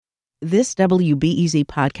This WBEZ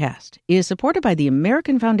podcast is supported by the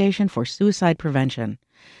American Foundation for Suicide Prevention.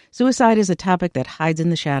 Suicide is a topic that hides in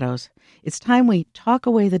the shadows. It's time we talk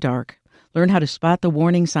away the dark, learn how to spot the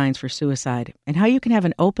warning signs for suicide, and how you can have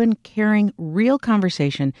an open, caring, real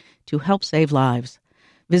conversation to help save lives.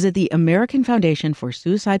 Visit the American Foundation for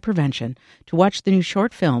Suicide Prevention to watch the new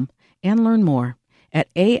short film and learn more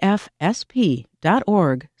at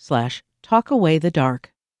afsp.org/talkawaythedark.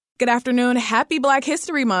 Good afternoon. Happy Black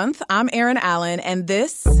History Month. I'm Erin Allen, and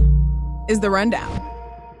this is The Rundown.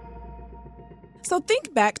 So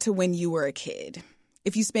think back to when you were a kid.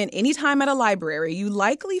 If you spent any time at a library, you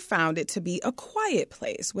likely found it to be a quiet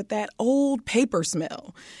place with that old paper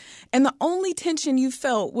smell. And the only tension you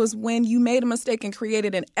felt was when you made a mistake and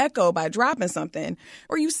created an echo by dropping something,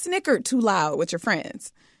 or you snickered too loud with your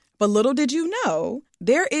friends. But little did you know,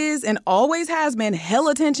 there is and always has been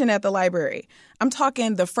hella tension at the library. I'm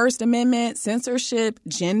talking the First Amendment, censorship,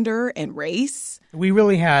 gender, and race. We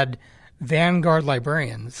really had vanguard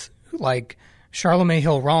librarians like Charlemagne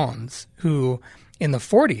Hill Rollins, who in the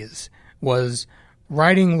 40s was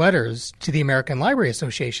writing letters to the American Library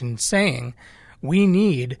Association saying, we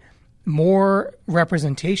need more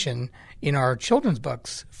representation in our children's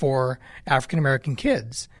books for African American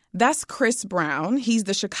kids. That's Chris Brown. He's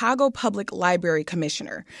the Chicago Public Library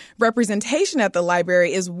Commissioner. Representation at the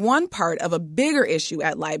library is one part of a bigger issue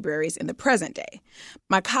at libraries in the present day.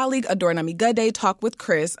 My colleague Adorna Migode talked with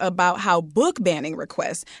Chris about how book banning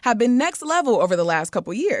requests have been next level over the last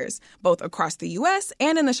couple years, both across the U.S.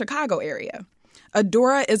 and in the Chicago area.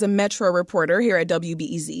 Adora is a Metro reporter here at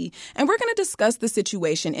WBEZ, and we're going to discuss the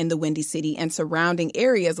situation in the Windy City and surrounding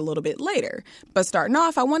areas a little bit later. But starting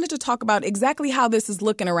off, I wanted to talk about exactly how this is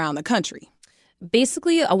looking around the country.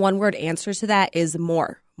 Basically, a one-word answer to that is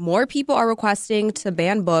more. More people are requesting to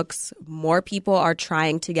ban books. More people are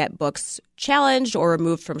trying to get books challenged or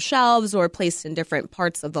removed from shelves or placed in different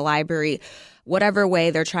parts of the library. Whatever way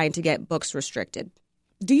they're trying to get books restricted.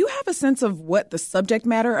 Do you have a sense of what the subject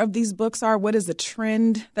matter of these books are? What is the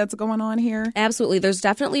trend that's going on here? Absolutely. There's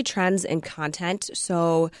definitely trends in content.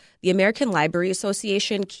 So the American Library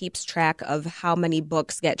Association keeps track of how many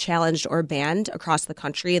books get challenged or banned across the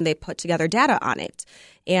country, and they put together data on it.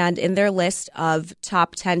 And in their list of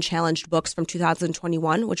top 10 challenged books from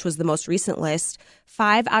 2021, which was the most recent list,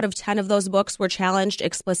 5 out of 10 of those books were challenged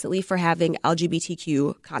explicitly for having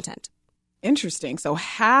LGBTQ content. Interesting. So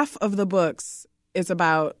half of the books it's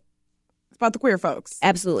about the queer folks.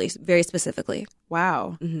 Absolutely. Very specifically.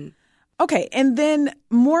 Wow. Mm-hmm. Okay. And then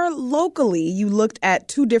more locally, you looked at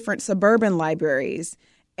 2 different suburban libraries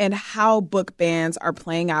and how book bans are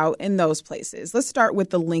playing out in those places. Let's start with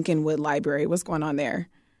the Lincolnwood Library. What's going on there?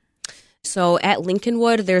 So at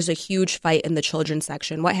Lincolnwood, there's a huge fight in the children's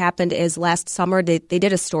section. What happened is last summer, they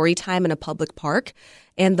did a story time in a public park,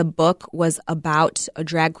 and the book was about a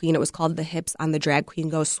drag queen. It was called The Hips on the Drag Queen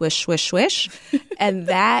Go Swish, Swish, Swish. And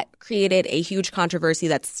that created a huge controversy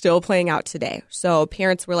that's still playing out today. So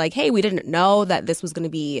parents were like, hey, we didn't know that this was going to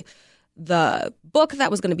be the book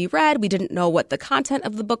that was going to be read. We didn't know what the content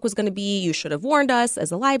of the book was going to be. You should have warned us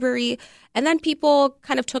as a library. And then people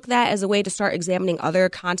kind of took that as a way to start examining other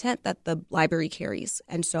content that the library carries.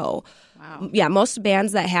 And so, yeah, most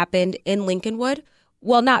bans that happened in Lincolnwood,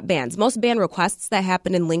 well, not bans, most ban requests that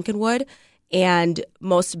happened in Lincolnwood and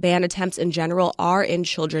most ban attempts in general are in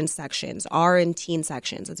children's sections, are in teen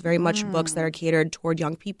sections. It's very much books that are catered toward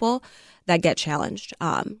young people that get challenged.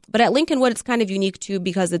 But at Lincolnwood, it's kind of unique, too,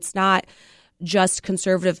 because it's not just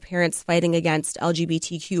conservative parents fighting against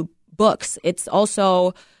LGBTQ books. It's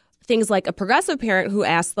also things like a progressive parent who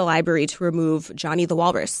asked the library to remove Johnny the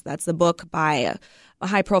Walrus. That's a book by a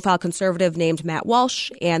high-profile conservative named Matt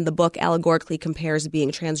Walsh, and the book allegorically compares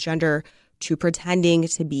being transgender to pretending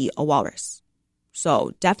to be a walrus.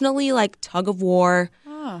 So definitely like tug of war,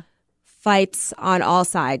 fights on all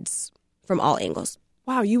sides from all angles.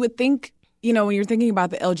 Wow, you would think, you know, when you're thinking about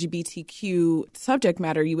the LGBTQ subject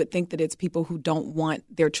matter, you would think that it's people who don't want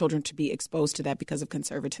their children to be exposed to that because of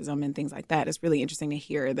conservatism and things like that. It's really interesting to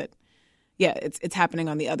hear that, yeah, it's happening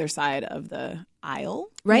on the other side of the aisle,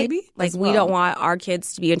 right? Maybe? Like we don't want our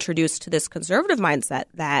kids to be introduced to this conservative mindset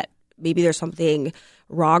that maybe there's something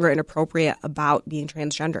wrong or inappropriate about being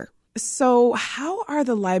transgender. So how are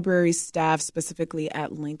the library staff specifically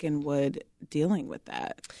at Lincolnwood dealing with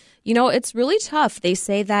that? You know, it's really tough. They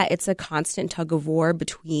say that it's a constant tug of war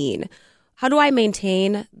between how do I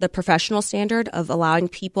maintain the professional standard of allowing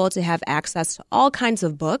people to have access to all kinds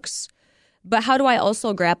of books, but how do I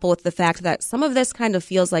also grapple with the fact that some of this kind of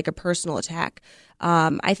feels like a personal attack?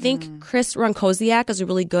 I think Chris Runkoziak is a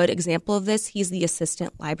really good example of this. He's the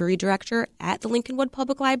assistant library director at the Lincolnwood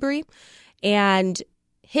Public Library. And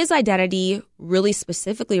his identity really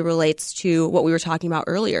specifically relates to what we were talking about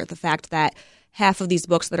earlier, the fact that half of these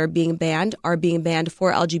books that are being banned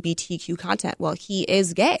for LGBTQ content. Well, he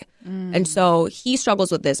is gay. And so he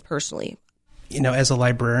struggles with this personally. As a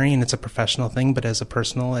librarian, it's a professional thing, but as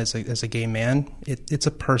a gay man, it's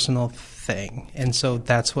a personal thing. And so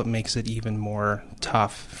that's what makes it even more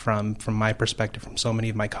tough from my perspective, from so many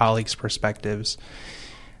of my colleagues' perspectives,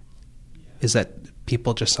 is that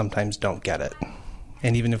people just sometimes don't get it.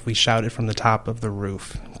 And even if we shout it from the top of the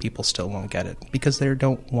roof, people still won't get it because they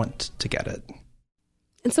don't want to get it.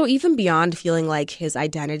 And so even beyond feeling like his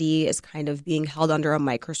identity is kind of being held under a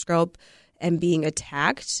microscope and being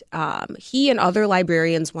attacked, he and other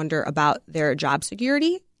librarians wonder about their job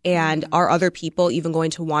security. And are other people even going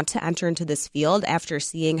to want to enter into this field after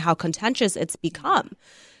seeing how contentious it's become?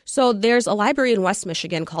 So there's a library in West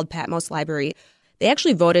Michigan called Patmos Library. They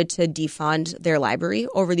actually voted to defund their library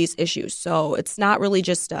over these issues. So it's not really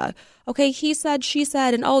just okay, he said, she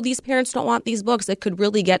said, and these parents don't want these books. It could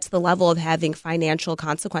really get to the level of having financial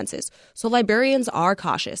consequences. So librarians are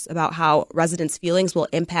cautious about how residents' feelings will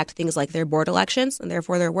impact things like their board elections and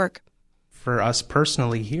therefore their work. For us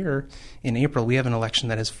personally here, in April, we have an election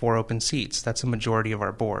that has 4 open seats. That's a majority of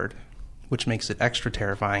our board, which makes it extra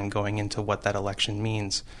terrifying going into what that election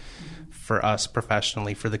means for us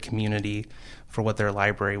professionally, for the community, for what their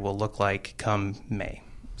library will look like come May.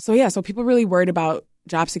 So people really worried about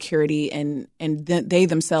job security and they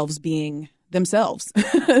themselves being themselves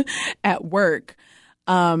at work.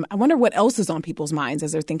 I wonder what else is on people's minds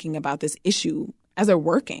as they're thinking about this issue as they're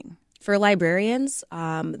working. For librarians,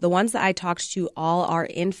 the ones that I talked to all are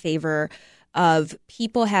in favor of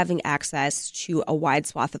people having access to a wide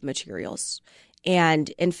swath of materials. And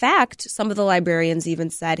in fact, some of the librarians even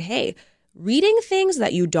said, hey, reading things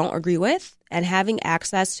that you don't agree with and having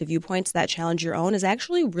access to viewpoints that challenge your own is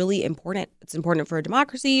actually really important. It's important for a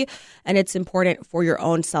democracy, and it's important for your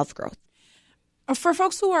own self-growth. For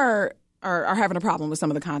folks who are having a problem with some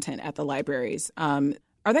of the content at the libraries,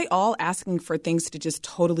 are they all asking for things to just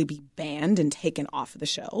totally be banned and taken off of the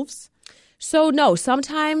shelves? So no,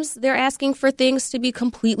 sometimes they're asking for things to be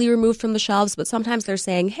completely removed from the shelves, but sometimes they're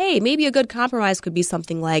saying, hey, maybe a good compromise could be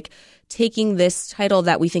something like taking this title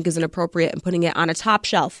that we think is inappropriate and putting it on a top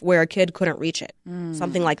shelf where a kid couldn't reach it,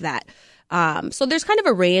 something like that. So there's kind of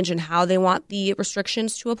a range in how they want the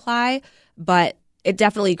restrictions to apply, but it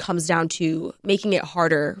definitely comes down to making it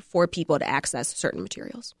harder for people to access certain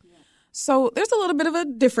materials. So there's a little bit of a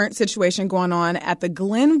different situation going on at the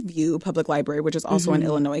Glenview Public Library, which is also in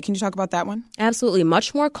Illinois. Can you talk about that one? Absolutely.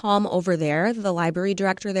 Much more calm over there. The library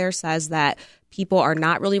director there says that people are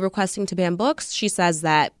not really requesting to ban books. She says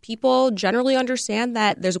that people generally understand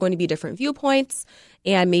that there's going to be different viewpoints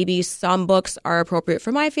and maybe some books are appropriate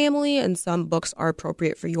for my family and some books are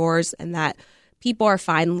appropriate for yours, and that people are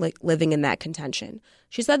fine living in that contention.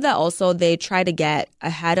 She said that also they try to get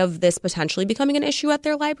ahead of this potentially becoming an issue at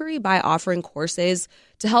their library by offering courses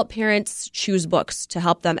to help parents choose books, to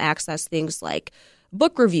help them access things like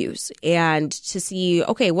book reviews and to see,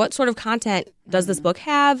 okay, what sort of content does this book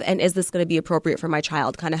have and is this going to be appropriate for my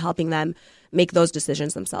child, kind of helping them make those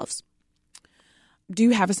decisions themselves. Do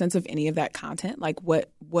you have a sense of any of that content? Like what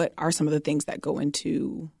are some of the things that go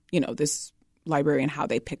into, this library and how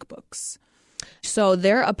they pick books? So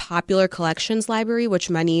they're a popular collections library,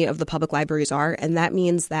 which many of the public libraries are. And that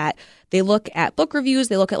means that they look at book reviews,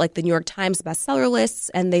 they look at like the New York Times bestseller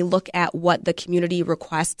lists, and they look at what the community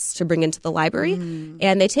requests to bring into the library.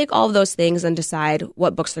 And they take all of those things and decide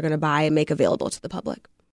what books they're going to buy and make available to the public.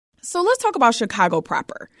 So let's talk about Chicago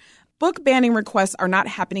proper. Book banning requests are not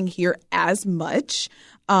happening here as much.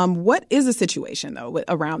 What is the situation, though,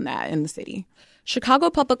 around that in the city? Chicago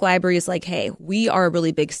Public Library is like, hey, we are a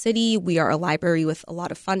really big city. We are a library with a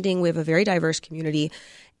lot of funding. We have a very diverse community.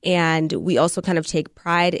 And we also kind of take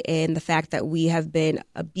pride in the fact that we have been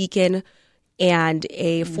a beacon and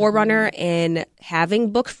a forerunner in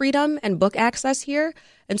having book freedom and book access here.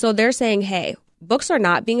 And so they're saying, hey, books are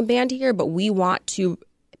not being banned here, but we want to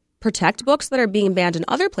protect books that are being banned in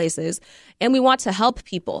other places, and we want to help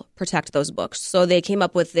people protect those books. So they came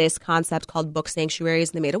up with this concept called book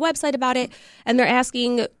sanctuaries, and they made a website about it, and they're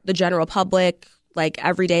asking the general public, like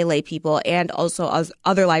everyday lay people, and also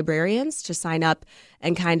other librarians to sign up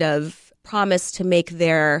and kind of promise to make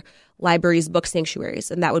their libraries book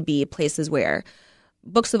sanctuaries, and that would be places where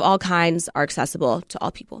books of all kinds are accessible to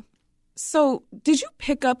all people. So did you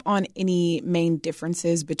pick up on any main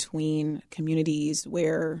differences between communities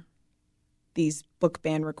where these book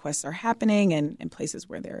ban requests are happening and places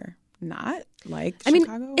where they're not, like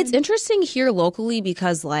Chicago? It's interesting here locally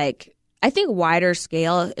because, like, I think wider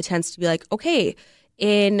scale, it tends to be like, okay,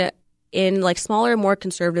 in in like smaller, more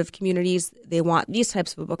conservative communities, they want these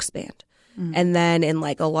types of books banned. And then in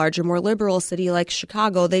like a larger, more liberal city like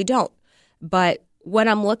Chicago, they don't. But when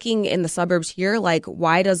I'm looking in the suburbs here, like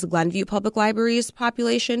why does Glenview Public Library's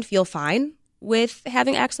population feel fine with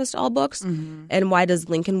having access to all books? And why does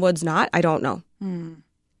Lincolnwood's not? I don't know.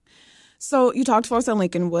 So you talked to us at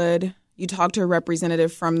Lincolnwood. You talked to a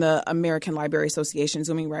representative from the American Library Association,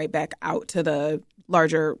 zooming right back out to the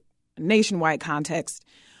larger nationwide context.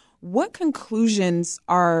 What conclusions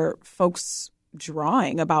are folks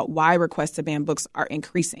drawing about why requests to ban books are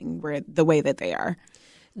increasing the way that they are?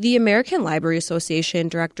 The American Library Association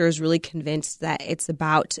director is really convinced that it's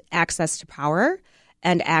about access to power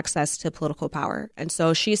and access to political power. And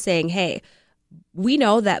so she's saying, hey, we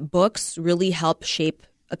know that books really help shape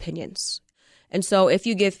opinions. And so if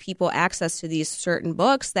you give people access to these certain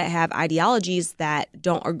books that have ideologies that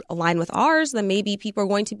don't align with ours, then maybe people are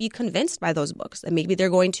going to be convinced by those books, and maybe they're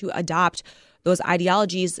going to adopt those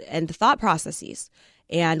ideologies and thought processes.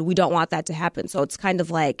 And we don't want that to happen. So it's kind of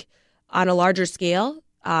like on a larger scale,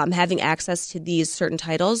 having access to these certain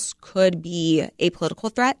titles could be a political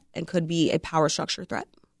threat and could be a power structure threat.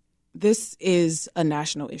 This is a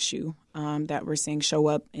national issue that we're seeing show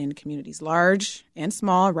up in communities large and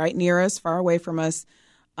small, right near us, far away from us.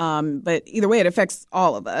 But either way, it affects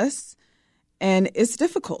all of us. And it's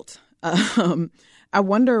difficult. I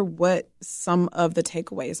wonder what some of the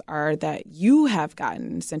takeaways are that you have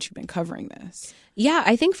gotten since you've been covering this. Yeah,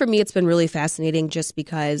 I think for me it's been really fascinating just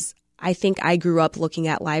because I think I grew up looking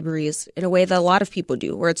at libraries in a way that a lot of people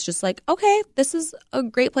do, where it's just like, okay, this is a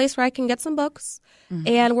great place where I can get some books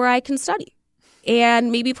and where I can study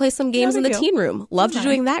and maybe play some games in the teen room. Loved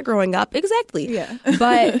doing that growing up. Exactly. Yeah.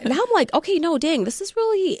 But now I'm like, okay, no, dang, this is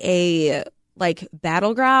really a like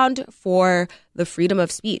battleground for the freedom of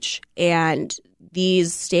speech. And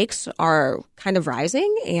these stakes are kind of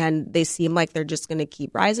rising, and they seem like they're just going to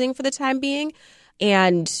keep rising for the time being.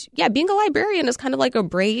 And yeah, being a librarian is kind of like a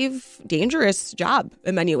brave, dangerous job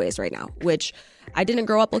in many ways right now, which I didn't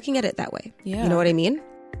grow up looking at it that way. Yeah. You know what I mean?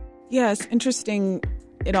 Yeah, it's interesting.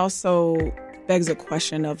 It also begs a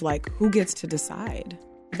question of like, who gets to decide?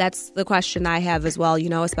 That's the question I have as well, you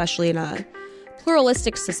know, especially in a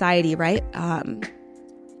pluralistic society, right?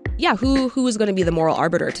 Yeah, who is going to be the moral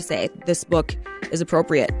arbiter to say this book is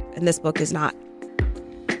appropriate and this book is not?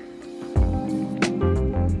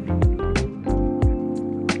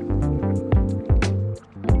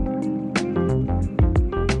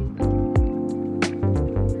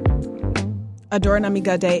 Adora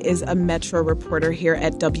Namigade is a Metro reporter here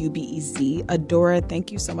at WBEZ. Adora, thank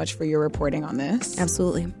you so much for your reporting on this.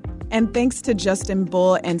 Absolutely. And thanks to Justin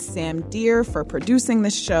Bull and Sam Deere for producing the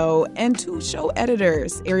show, and to show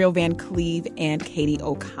editors Ariel Van Cleve and Katie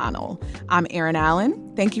O'Connell. I'm Erin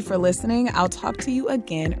Allen. Thank you for listening. I'll talk to you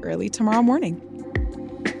again early tomorrow morning.